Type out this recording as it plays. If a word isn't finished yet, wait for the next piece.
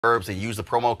Herbs and use the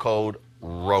promo code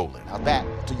Roland. Now back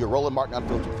to your Roland Martin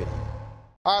Unfiltered video.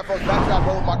 All right, folks, back to our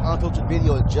Roland Martin Unfiltered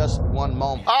video in just one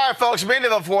moment. All right, folks, many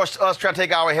of us try to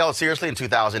take our health seriously in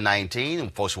 2019.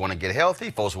 Folks want to get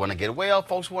healthy, folks want to get well,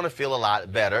 folks want to feel a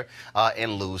lot better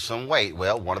and lose some weight.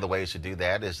 Well, one of the ways to do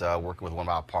that is working with one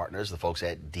of our partners, the folks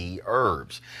at D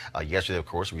Herbs. Yesterday, of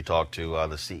course, we talked to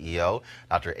the CEO,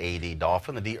 Dr. A.D.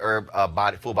 Dolphin. The D Herb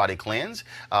Full Body Cleanse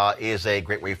is a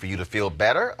great way for you to feel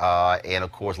better. And,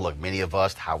 of course, look, many of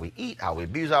us, how we eat, how we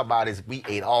abuse our bodies, we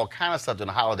ate all kind of stuff during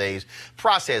the holidays,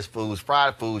 processed foods,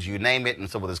 fried foods, you name it. And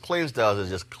so what this cleanse does is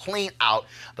just clean out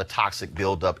the toxic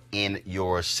buildup in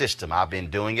your system. I've been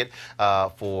doing it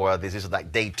for this is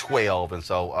like day 12. And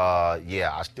so,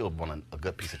 yeah, I still want a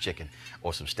good piece of chicken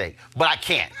or some steak, but I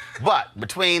can't. But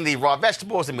between the raw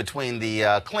vegetables and between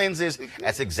the cleanses,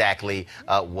 that's exactly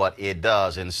what it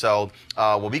does. And so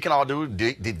what we can all do,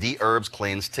 the D Herbs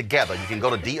cleanse together. You can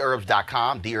go to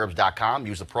dherbs.com,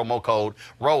 use the promo code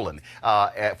Roland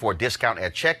for a discount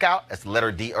at checkout. That's the letter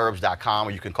dherbs.com,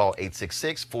 or you can call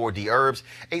 866-4D-HERBS,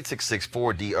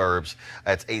 866-4D-HERBS.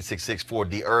 That's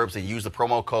 866-4D-HERBS, and use the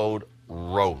promo code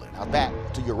Roland. Now back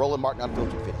to your Roland Martin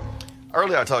Unfiltered video.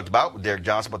 Earlier, I talked about with Derek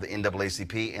Johnson about the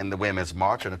NAACP and the Women's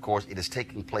March, and of course, it is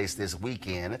taking place this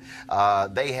weekend.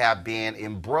 They have been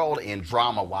embroiled in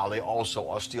drama while they also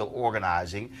are still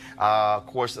organizing. Of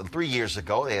course, 3 years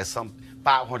ago, they had some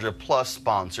 500 plus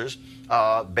sponsors.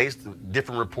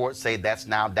 Different reports say that's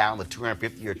now down to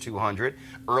 250 or 200.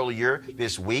 Earlier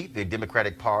this week, the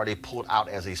Democratic Party pulled out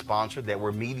as a sponsor. There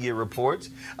were media reports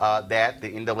that the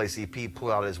NAACP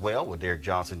pulled out as well. Well, Derek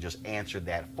Johnson just answered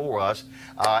that for us.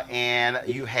 And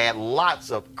you had lots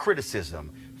of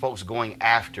criticism, folks going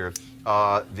after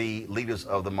the leaders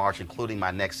of the march, including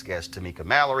my next guest, Tamika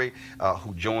Mallory,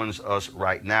 who joins us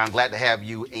right now. I'm glad to have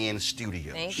you in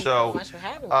studio. Thank you so much for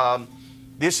having me.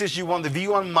 This is you on The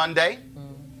View on Monday.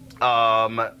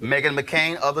 Meghan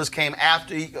McCain, others came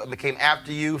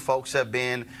after you. Folks have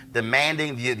been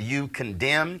demanding that you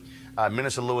condemn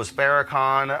Minister Louis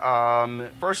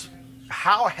Farrakhan. First,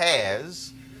 how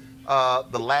has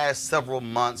the last several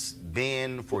months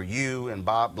been for you and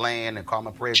Bob Bland and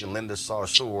Carmen Perez and Linda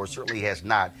Sarsour? Certainly has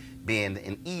not been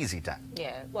an easy time.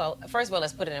 Yeah, well, first of all,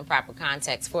 let's put it in proper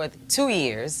context. For 2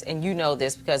 years, and you know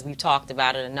this because we've talked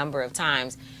about it a number of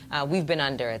times, we've been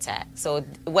under attack. So it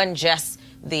wasn't just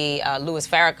the Louis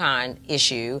Farrakhan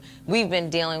issue. We've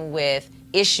been dealing with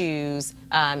issues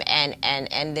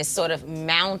and this sort of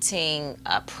mounting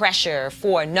pressure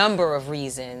for a number of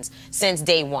reasons since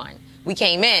day one. We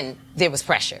came in, there was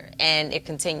pressure, and it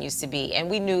continues to be. And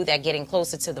we knew that getting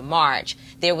closer to the march,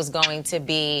 there was going to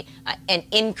be an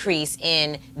increase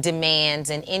in demands,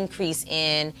 an increase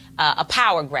in a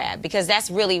power grab, because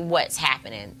that's really what's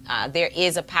happening. There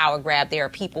is a power grab. There are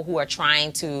people who are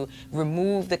trying to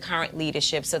remove the current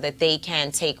leadership so that they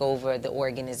can take over the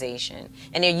organization.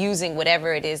 And they're using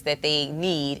whatever it is that they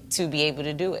need to be able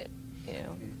to do it, you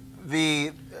know.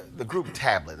 The group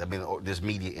Tablet, I mean, this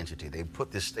media entity, they put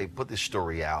this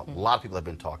story out. A lot of people have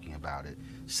been talking about it,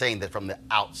 saying that from the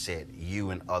outset,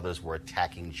 you and others were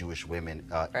attacking Jewish women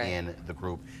in the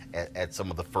group at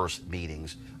some of the first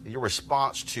meetings. Your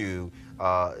response to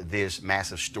this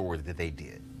massive story that they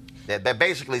did, that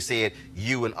basically said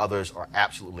you and others are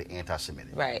absolutely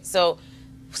anti-Semitic. Right. So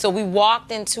we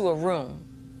walked into a room,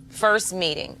 first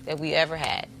meeting that we ever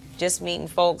had, just meeting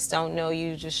folks, don't know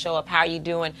you, just show up, how are you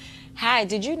doing? Hi,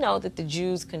 did you know that the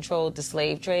Jews controlled the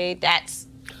slave trade? That's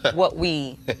what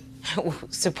we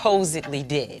supposedly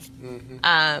did.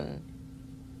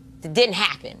 It didn't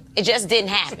happen. It just didn't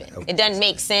happen. It doesn't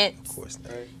make sense. Of course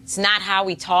not. It's not how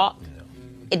we talk.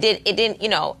 It didn't, you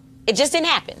know, it just didn't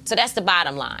happen. So that's the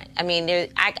bottom line. I mean,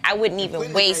 I wouldn't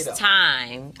even waste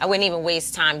time. I wouldn't even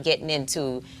waste time getting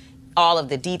into all of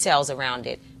the details around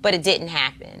it, but it didn't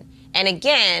happen. And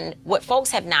again, what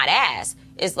folks have not asked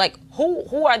is, like,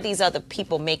 who are these other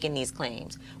people making these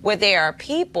claims? Where there are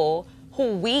people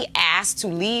who we asked to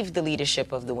leave the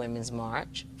leadership of the Women's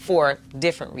March for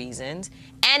different reasons,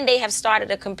 and they have started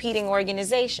a competing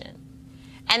organization.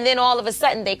 And then all of a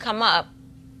sudden they come up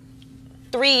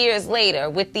 3 years later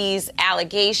with these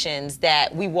allegations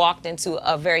that we walked into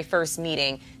a very first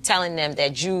meeting telling them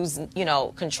that Jews, you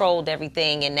know, controlled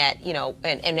everything, and that, you know,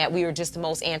 and that we were just the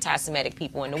most anti-Semitic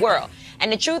people in the world.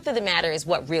 And the truth of the matter is,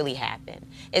 what really happened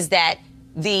is that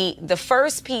the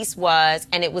first piece was,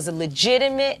 and it was a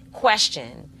legitimate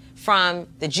question from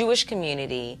the Jewish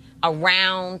community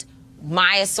around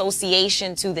my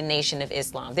association to the Nation of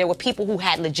Islam. There were people who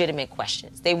had legitimate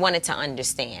questions. They wanted to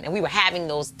understand. And we were having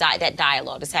that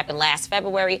dialogue. This happened last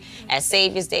February at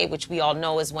Savior's Day, which we all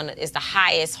know is the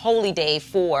highest holy day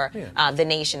for the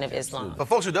Nation of Islam. For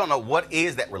folks who don't know, what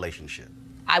is that relationship?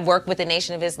 I work with the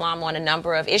Nation of Islam on a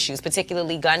number of issues,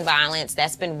 particularly gun violence.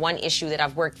 That's been one issue that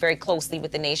I've worked very closely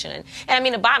with the nation. And I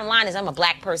mean, the bottom line is I'm a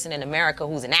black person in America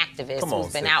who's an activist,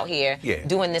 who's been out here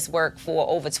doing this work for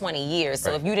over 20 years.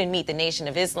 So if you didn't meet the Nation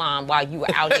of Islam while you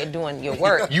were out here doing your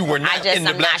work, you were not in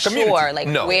the black community. Sure,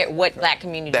 like what black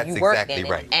community you work in.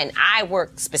 Right. And I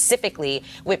work specifically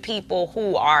with people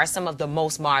who are some of the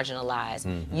most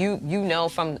marginalized. You know,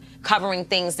 from covering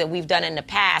things that we've done in the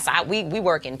past. We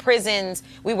work in prisons.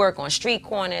 We work on street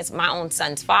corners. My own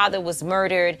son's father was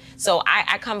murdered. So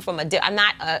I come from I'm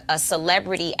not a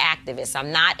celebrity activist.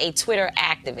 I'm not a Twitter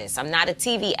activist. I'm not a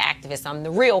TV activist. I'm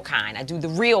the real kind. I do the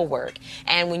real work.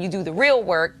 And when you do the real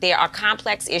work, there are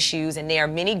complex issues and there are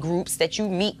many groups that you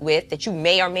meet with that you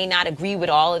may or may not agree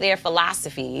with all of their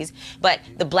philosophies. But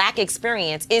the black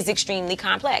experience is extremely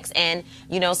complex. And,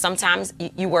 you know, sometimes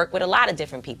you work with a lot of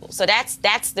different people. So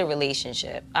that's the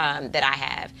relationship that I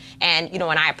have. And, you know,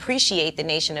 and I appreciate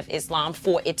the Nation of Islam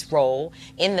for its role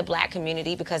in the black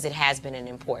community because it has been an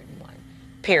important one,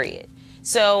 period.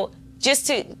 So just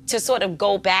to sort of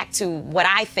go back to what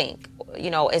I think, you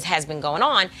know, has been going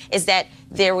on is that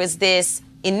there was this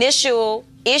initial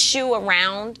issue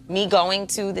around me going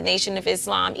to the Nation of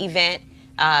Islam event.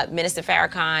 Minister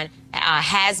Farrakhan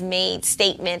has made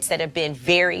statements that have been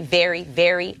very, very,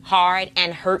 very hard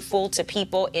and hurtful to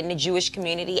people in the Jewish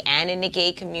community and in the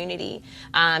gay community.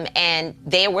 And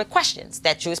there were questions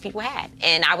that Jewish people had.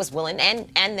 And I was willing,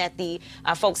 and that the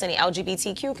folks in the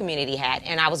LGBTQ community had.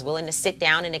 And I was willing to sit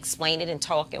down and explain it and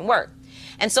talk and work.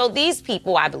 And so these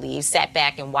people, I believe, sat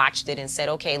back and watched it and said,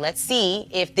 okay, let's see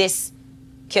if this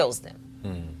kills them.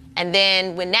 And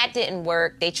then when that didn't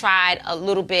work, they tried a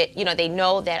little bit, you know, they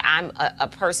know that I'm a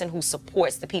person who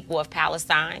supports the people of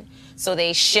Palestine. So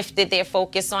they shifted their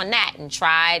focus on that and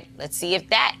tried, let's see if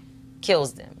that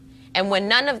kills them. And when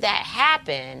none of that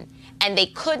happened, and they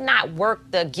could not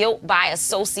work the guilt by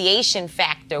association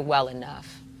factor well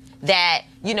enough, that,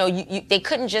 you know, they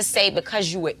couldn't just say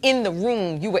because you were in the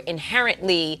room, you were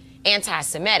inherently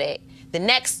anti-Semitic. The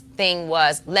next thing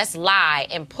was, let's lie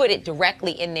and put it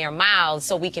directly in their mouths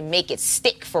so we can make it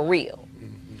stick for real.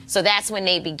 So that's when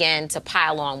they began to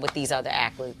pile on with these other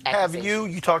accusations. Have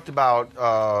you talked about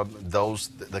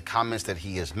the comments that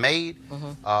he has made.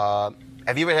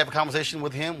 Have you ever had a conversation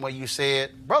with him where you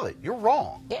said, brother, you're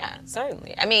wrong? Yeah,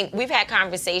 certainly. I mean, we've had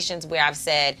conversations where I've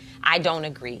said, I don't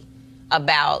agree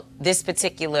about this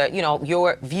particular, you know,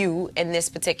 your view in this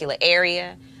particular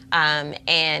area.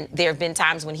 And there have been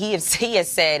times when he has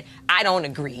said, I don't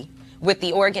agree with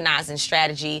the organizing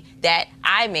strategy that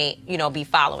I may, you know, be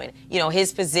following. You know,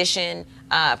 his position,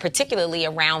 particularly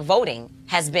around voting,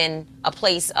 has been a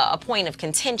point of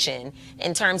contention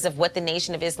in terms of what the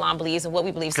Nation of Islam believes and what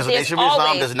we believe. Because the Nation of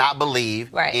Islam does not believe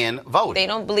in voting. They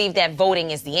don't believe that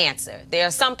voting is the answer. There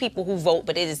are some people who vote,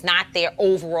 but it is not their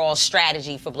overall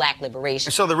strategy for black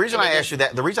liberation. So the reason I asked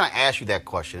you that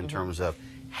question in terms of,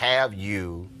 have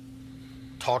you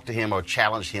talked to him or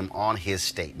challenged him on his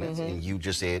statements, and you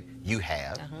just said you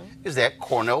have, is that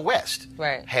Cornel West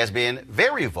has been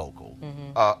very vocal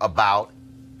about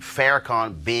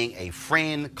Farrakhan being a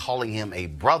friend, calling him a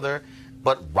brother,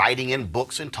 but writing in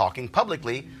books and talking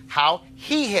publicly how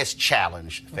he has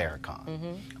challenged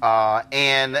Farrakhan.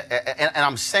 And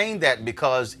I'm saying that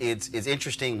because it's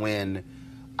interesting when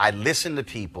I listen to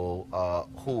people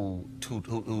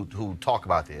who talk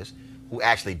about this, who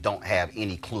actually don't have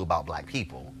any clue about black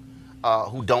people,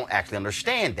 who don't actually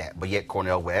understand that. But yet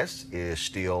Cornel West is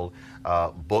still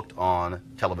booked on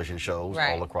television shows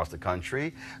all across the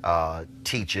country,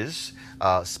 teaches,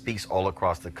 speaks all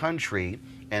across the country,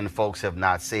 and folks have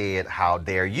not said, how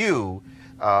dare you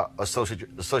associate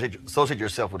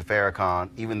yourself with Farrakhan,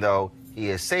 even though he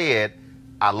has said,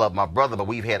 I love my brother, but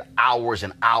we've had hours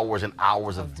and hours and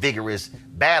hours of vigorous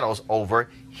battles over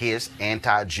his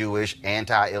anti-Jewish,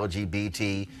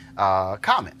 anti-LGBT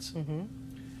comments.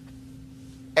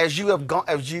 As you have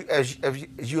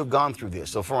gone through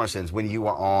this, so for instance, when you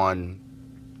were on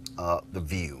The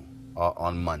View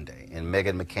on Monday, and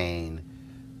Meghan McCain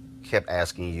kept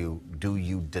asking you, do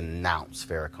you denounce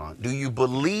Farrakhan? Do you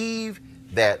believe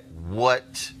that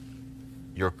what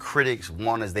your critics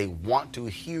want is they want to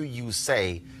hear you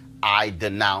say, I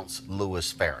denounce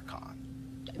Louis Farrakhan?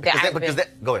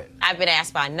 Go ahead. I've been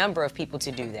asked by a number of people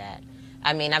to do that.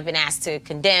 I mean, I've been asked to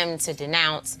condemn, to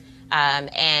denounce,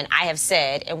 and I have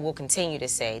said and will continue to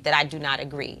say that I do not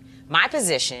agree. My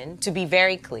position, to be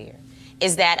very clear,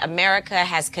 is that America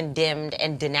has condemned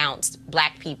and denounced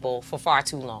black people for far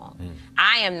too long.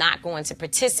 I am not going to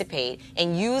participate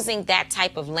in using that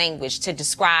type of language to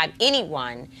describe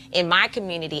anyone in my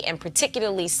community, and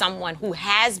particularly someone who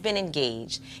has been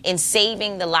engaged in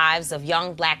saving the lives of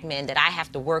young black men that I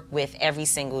have to work with every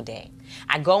single day.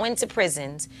 I go into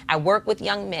prisons, I work with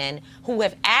young men who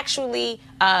have actually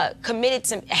committed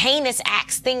some heinous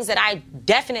acts, things that I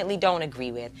definitely don't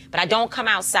agree with, but I don't come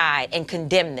outside and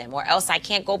condemn them, or else I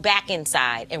can't go back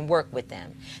inside and work with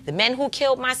them. The men who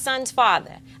killed my son's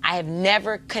father, I have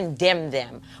never condemned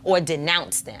them or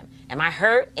denounced them. Am I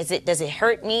hurt? Does it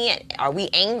hurt me? Are we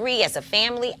angry as a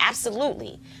family?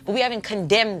 Absolutely. But we haven't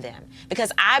condemned them,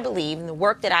 because I believe in the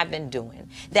work that I've been doing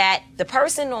that the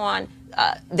person on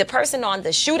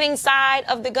the shooting side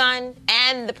of the gun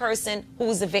and the person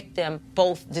who's the victim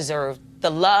both deserve the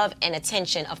love and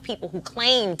attention of people who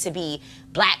claim to be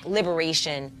black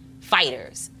liberation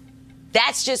fighters.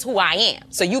 That's just who I am.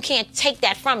 So you can't take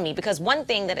that from me, because one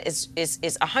thing that is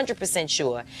 100%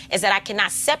 sure is that I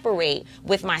cannot separate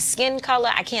with my skin color.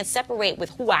 I can't separate with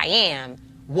who I am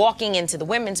walking into the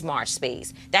Women's March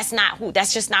space. That's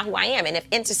just not who I am. And if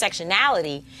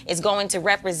intersectionality is going to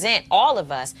represent all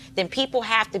of us, then people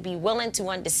have to be willing to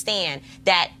understand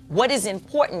that what is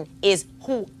important is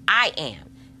who I am.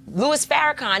 Louis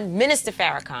Farrakhan, Minister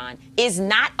Farrakhan, is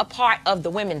not a part of the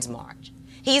Women's March.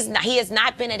 He has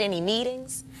not been at any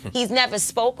meetings. He's never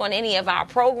spoke on any of our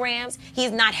programs.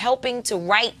 He's not helping to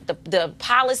write the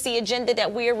policy agenda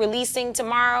that we're releasing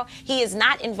tomorrow. He is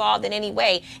not involved in any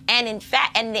way. And in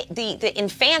fact, and the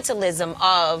infantilism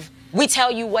of we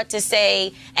tell you what to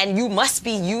say and you must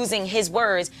be using his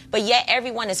words, but yet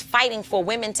everyone is fighting for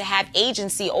women to have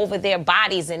agency over their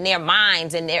bodies and their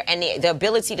minds and the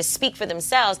ability to speak for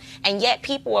themselves. And yet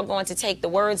people are going to take the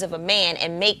words of a man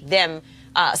and make them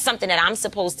something that I'm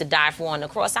supposed to die for on the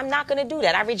cross. I'm not going to do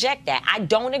that. I reject that. I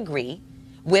don't agree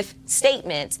with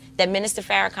statements that Minister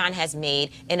Farrakhan has made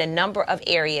in a number of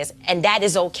areas, and that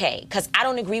is okay, because I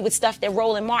don't agree with stuff that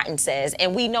Roland Martin says,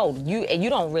 and we know you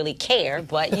don't really care,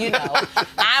 but you know,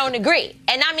 I don't agree.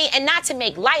 And I mean, and not to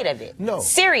make light of it. No.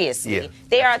 Seriously,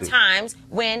 there are times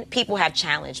when people have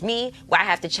challenged me, where I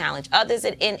have to challenge others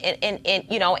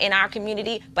in our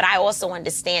community, but I also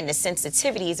understand the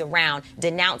sensitivities around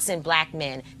denouncing black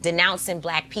men, denouncing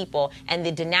black people, and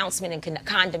the denouncement and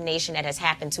condemnation that has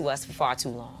happened to us for far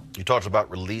too long. You talked about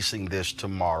releasing this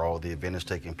tomorrow. The event is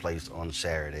taking place on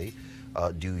Saturday.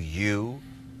 Do you,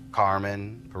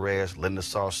 Carmen Perez, Linda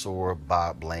Sarsour,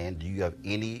 Bob Bland, do you have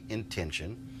any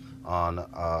intention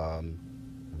on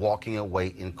walking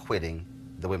away and quitting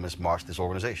the Women's March, this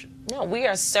organization? No, we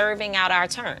are serving out our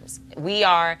terms. We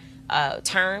are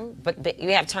but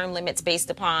we have term limits based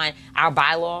upon our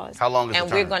bylaws. How long is the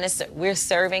term? And we're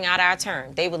serving out our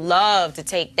term. They would love to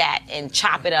take that and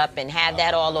chop it up and have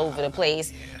that all over the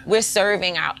place. We're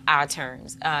serving out our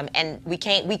terms, and we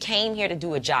came here to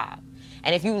do a job.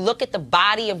 And if you look at the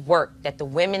body of work that the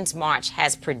Women's March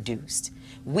has produced,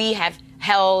 we have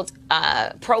held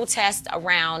protests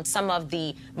around some of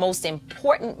the most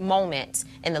important moments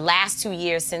in the last 2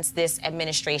 years since this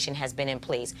administration has been in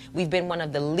place. We've been one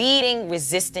of the leading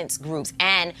resistance groups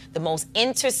and the most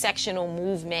intersectional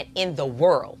movement in the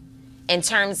world in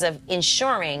terms of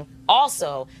ensuring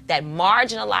also that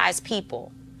marginalized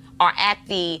people are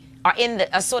in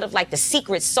the sort of like the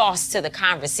secret sauce to the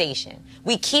conversation.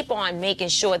 We keep on making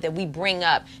sure that we bring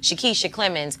up Shakisha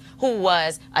Clemens, who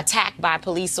was attacked by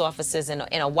police officers in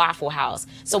a Waffle House.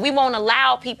 So we won't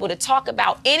allow people to talk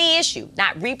about any issue,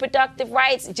 not reproductive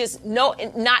rights,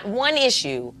 not one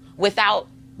issue without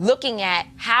looking at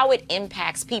how it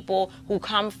impacts people who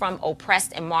come from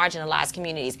oppressed and marginalized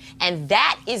communities. And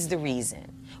that is the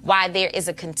reason why there is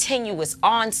a continuous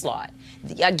onslaught.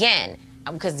 Again,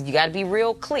 because you got to be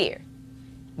real clear.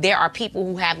 There are people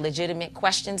who have legitimate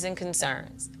questions and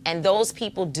concerns, and those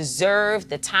people deserve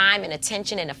the time and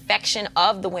attention and affection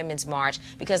of the Women's March,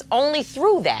 because only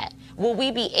through that will we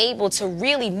be able to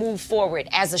really move forward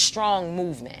as a strong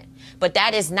movement. But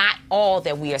that is not all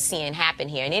that we are seeing happen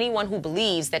here. And anyone who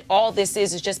believes that all this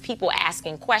is just people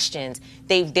asking questions,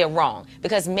 they're wrong.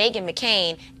 Because Meghan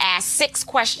McCain asked 6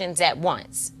 questions at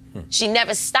once. She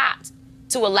never stopped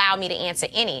to allow me to answer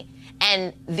any.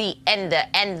 And I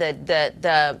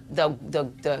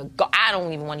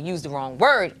don't even want to use the wrong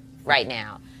word right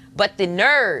now, but the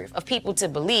nerve of people to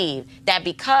believe that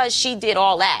because she did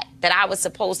all that I was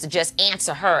supposed to just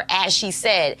answer her as she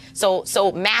said.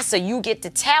 So Massa, you get to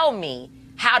tell me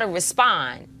how to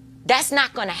respond. That's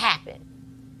not going to happen.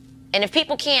 And if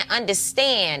people can't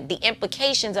understand the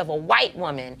implications of a white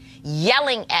woman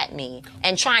yelling at me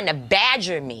and trying to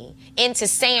badger me into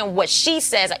saying what she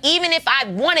says, even if I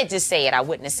wanted to say it, I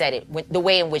wouldn't have said it the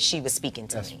way in which she was speaking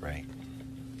to me. That's right.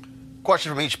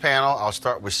 Question from each panel. I'll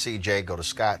start with CJ, go to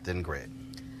Scott, then Greg.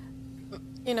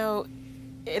 You know,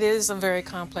 it is a very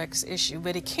complex issue,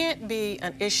 but it can't be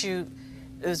an issue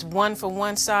that's one for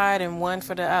one side and one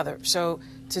for the other. So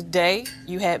today,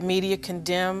 you had media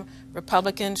condemn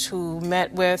Republicans who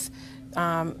met with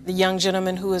the young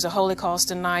gentleman who is a Holocaust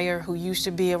denier who used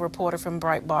to be a reporter from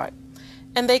Breitbart.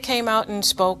 And they came out and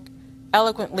spoke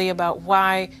eloquently about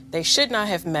why they should not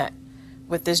have met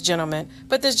with this gentleman.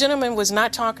 But this gentleman was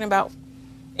not talking about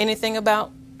anything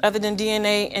about other than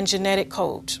DNA and genetic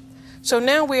codes. So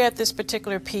now we're at this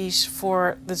particular piece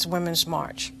for this Women's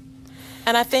March.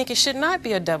 And I think it should not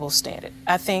be a double standard.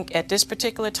 I think at this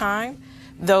particular time,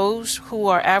 those who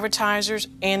are advertisers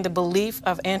and the belief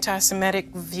of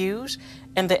anti-Semitic views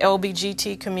and the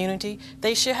LGBT community,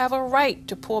 they should have a right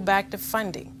to pull back the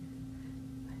funding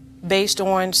based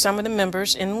on some of the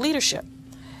members in leadership.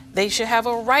 They should have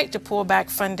a right to pull back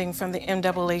funding from the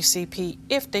NAACP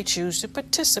if they choose to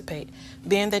participate,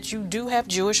 being that you do have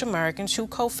Jewish Americans who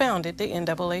co-founded the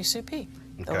NAACP. Okay.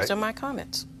 Those are my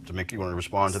comments. Tamika, you want to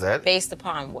respond to that? Based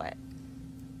upon what?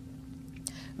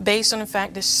 Based on the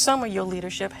fact that some of your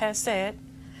leadership has said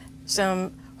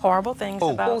some horrible things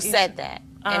about who said that,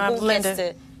 and who Linda.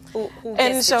 gets to who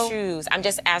gets to choose? I'm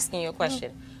just asking you a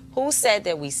question. Who said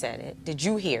that we said it? Did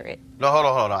you hear it? No, hold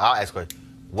on. I'll ask you.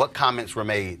 What comments were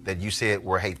made that you said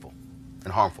were hateful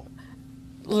and harmful?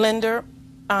 Linda,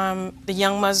 the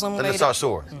young Muslim lady. Linda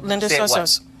Sarsour. Linda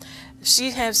Sarsour.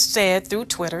 She has said through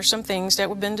Twitter some things that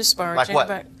have been disparaging. Like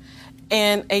what?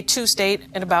 And a two-state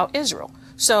and about Israel.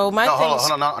 So my thing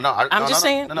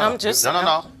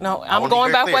I'm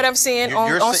going by what I'm seeing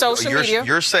on social media.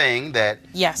 You're saying that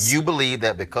yes, you believe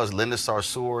that because Linda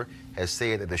Sarsour has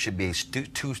said that there should be a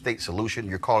two-state solution,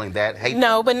 you're calling that hateful?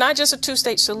 No, but not just a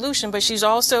two-state solution, but she's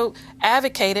also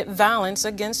advocated violence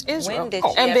against Israel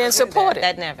and been supported.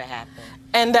 That never happened.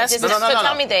 And that's so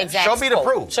tell me the exact Show me the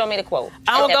proof. Show me the quote.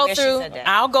 I'll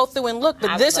go through and look,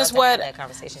 but this is what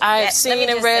I've seen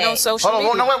and read on social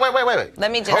media. No, wait. Let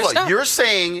me just hold on. You're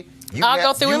saying you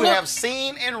have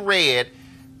seen and read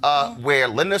where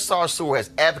Linda Sarsour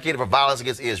has advocated for violence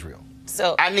against Israel.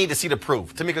 So I need to see the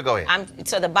proof. Tamika, go ahead.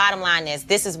 So the bottom line is,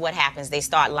 this is what happens. They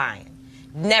start lying.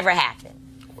 Never happened.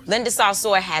 Linda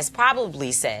Sarsour has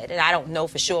probably said, and I don't know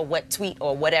for sure what tweet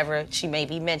or whatever she may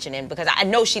be mentioning, because I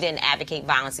know she didn't advocate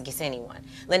violence against anyone.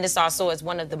 Linda Sarsour is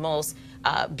one of the most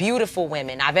beautiful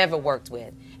women I've ever worked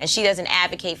with, and she doesn't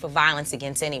advocate for violence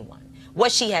against anyone.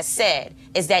 What she has said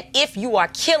is that if you are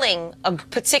killing a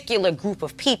particular group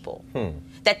of people,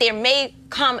 that there may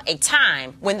come a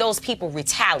time when those people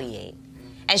retaliate.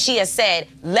 And she has said,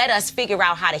 let us figure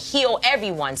out how to heal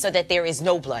everyone so that there is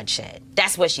no bloodshed.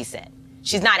 That's what she said.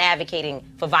 She's not advocating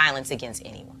for violence against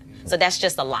anyone. So that's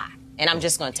just a lie. And I'm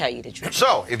just going to tell you the truth.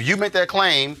 So if you make that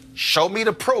claim, show me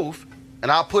the proof, and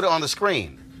I'll put it on the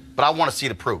screen. But I want to see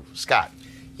the proof. Scott.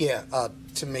 Yeah,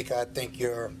 Tamika, I think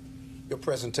your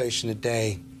presentation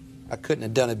today, I couldn't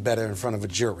have done it better in front of a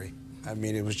jury. I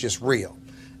mean, it was just real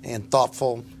and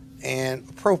thoughtful and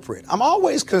appropriate. I'm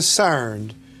always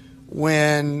concerned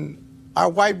when our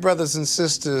white brothers and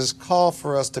sisters call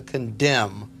for us to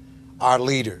condemn our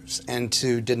leaders and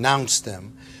to denounce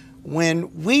them,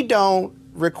 when we don't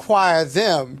require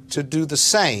them to do the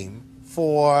same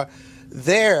for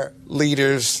their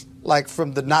leaders, like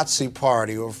from the Nazi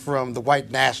Party or from the White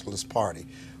Nationalist Party.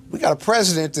 We got a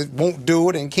president that won't do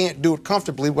it and can't do it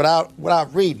comfortably without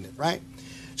reading it, right?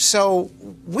 So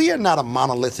we are not a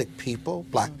monolithic people,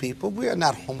 black people. We are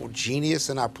not homogeneous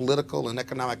in our political and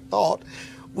economic thought.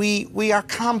 We are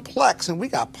complex, and we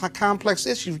got complex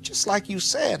issues, just like you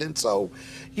said. And so,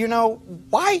 you know,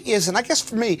 why isn't, I guess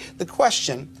for me, the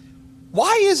question,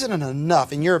 why isn't it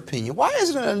enough, in your opinion, why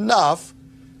isn't it enough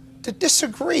to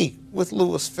disagree with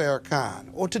Louis Farrakhan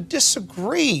or to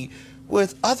disagree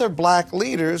with other black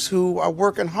leaders who are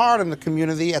working hard in the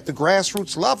community at the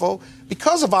grassroots level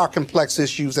because of our complex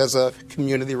issues as a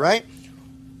community, right?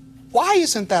 Why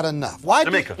isn't that enough? Why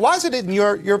is it in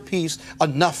your piece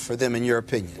enough for them, in your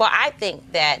opinion? Well, I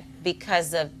think that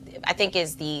because of, I think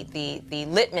is the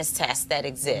litmus test that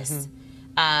exists,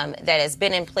 that has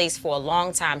been in place for a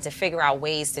long time to figure out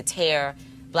ways to tear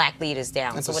black leaders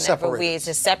down. And so whenever we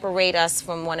to separate us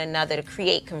from one another, to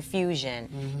create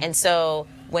confusion. And so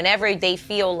whenever they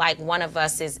feel like one of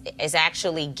us is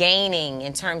actually gaining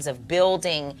in terms of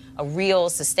building a real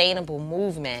sustainable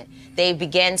movement, they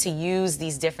begin to use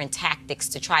these different tactics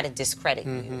to try to discredit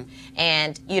you.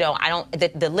 And, you know,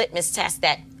 the litmus test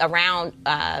that around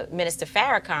Minister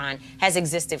Farrakhan has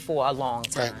existed for a long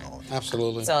time. Right.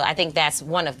 Absolutely. So I think that's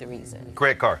one of the reasons.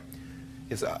 Greg Carr.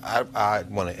 Yes, I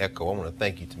want to echo. I want to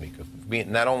thank you, Tamika, for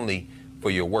being not only for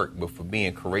your work, but for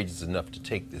being courageous enough to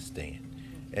take this stand.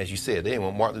 As you said, they didn't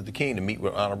want Martin Luther King to meet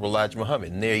with Honorable Elijah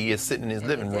Muhammad, and there he is sitting in his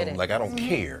living room like, I don't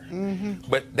care.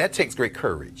 But that takes great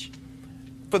courage.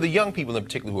 For the young people in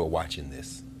particular who are watching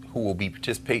this, who will be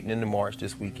participating in the march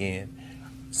this weekend,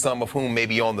 some of whom may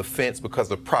be on the fence because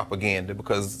of propaganda,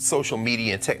 because social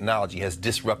media and technology has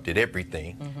disrupted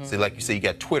everything. So like you say, you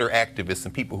got Twitter activists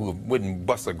and people who wouldn't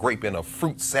bust a grape in a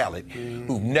fruit salad,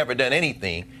 who've never done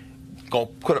anything, gonna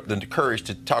put up the courage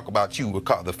to talk about you, we'll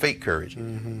call it the fake courage.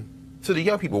 To the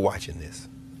young people watching this,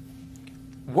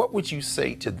 what would you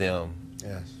say to them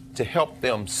to help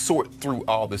them sort through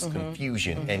all this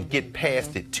confusion and get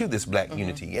past it to this black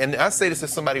unity? And I say this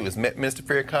as somebody who has met Minister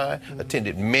Farrakhan,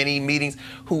 attended many meetings,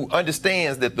 who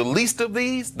understands that the least of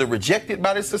these, the rejected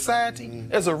by this society,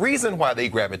 there's a reason why they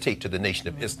gravitate to the Nation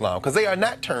of Islam, because they are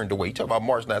not turned away. You talk about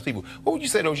marginalized people. What would you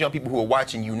say to those young people who are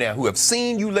watching you now, who have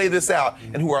seen you lay this out,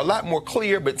 and who are a lot more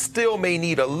clear, but still may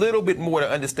need a little bit more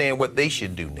to understand what they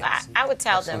should do next? I would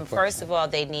tell them, first of all,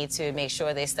 they need to make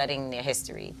sure they're studying their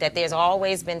history, that there's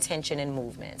always been tension in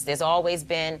movements. There's always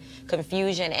been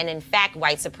confusion, and in fact,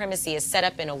 white supremacy is set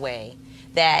up in a way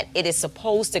that it is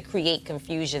supposed to create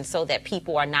confusion so that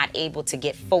people are not able to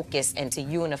get focused and to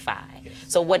unify.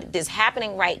 So what is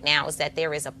happening right now is that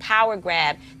there is a power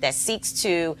grab that seeks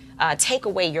to take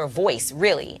away your voice,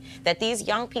 really. That these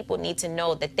young people need to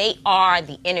know that they are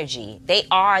the energy. They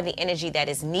are the energy that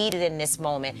is needed in this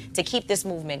moment to keep this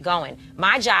movement going.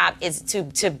 My job is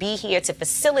to be here to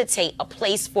facilitate a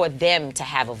place for them to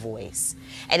have a voice.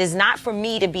 It is not for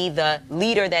me to be the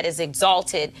leader that is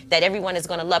exalted, that everyone is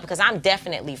going to love, because I'm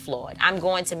definitely flawed. I'm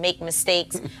going to make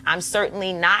mistakes. I'm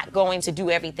certainly not going to do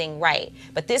everything right.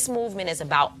 But this movement is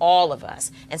about all of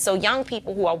us. And so young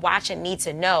people who are watching need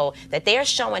to know that they're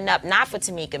showing up not for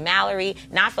Tamika Mallory,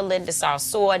 not for Linda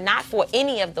Sarsour, not for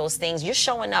any of those things. You're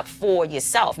showing up for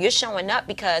yourself. You're showing up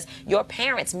because your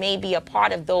parents may be a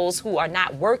part of those who are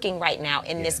not working right now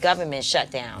in this government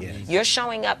shutdown. You're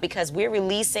showing up because we're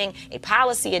releasing a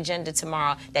policy agenda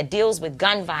tomorrow that deals with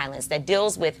gun violence, that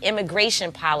deals with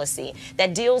immigration policy,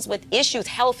 that deals with issues,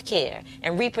 health care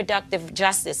and reproductive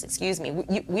justice,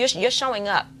 you're showing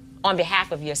up on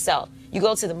behalf of yourself. You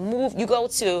go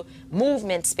to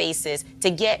movement spaces to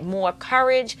get more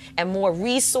courage and more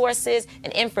resources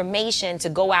and information to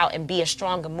go out and be a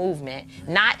stronger movement,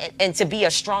 and to be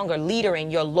a stronger leader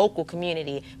in your local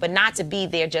community, but not to be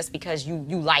there just because you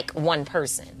like one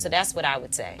person. So that's what I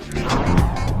would say.